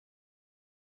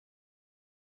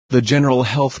The general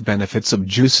health benefits of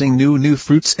juicing new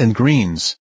fruits and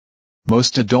greens.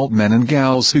 Most adult men and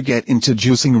gals who get into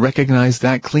juicing recognize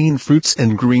that clean fruits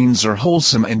and greens are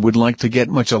wholesome and would like to get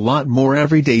a lot more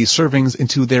everyday servings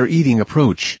into their eating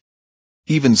approach.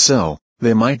 Even so,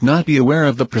 they might not be aware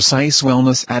of the precise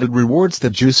wellness-added rewards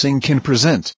that juicing can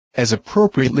present, as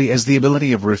appropriately as the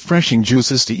ability of refreshing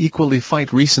juices to equally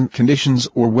fight recent conditions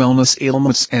or wellness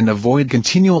ailments and avoid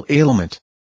continual ailment.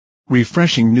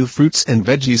 Refreshing new fruits and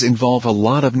veggies involve a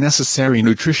lot of necessary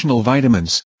nutritional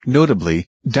vitamins, notably,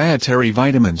 dietary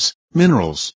vitamins,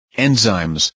 minerals,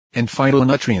 enzymes, and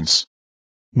phytonutrients.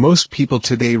 Most people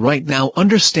today right now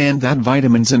understand that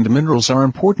vitamins and minerals are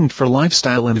important for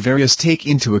lifestyle and various take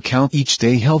into account each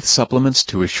day health supplements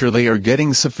to assure they are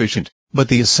getting sufficient, but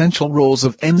the essential roles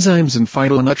of enzymes and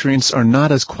phytonutrients are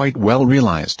not as quite well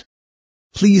realized.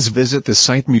 Please visit the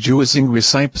site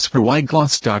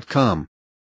mujuisingrecipesforweightloss.com.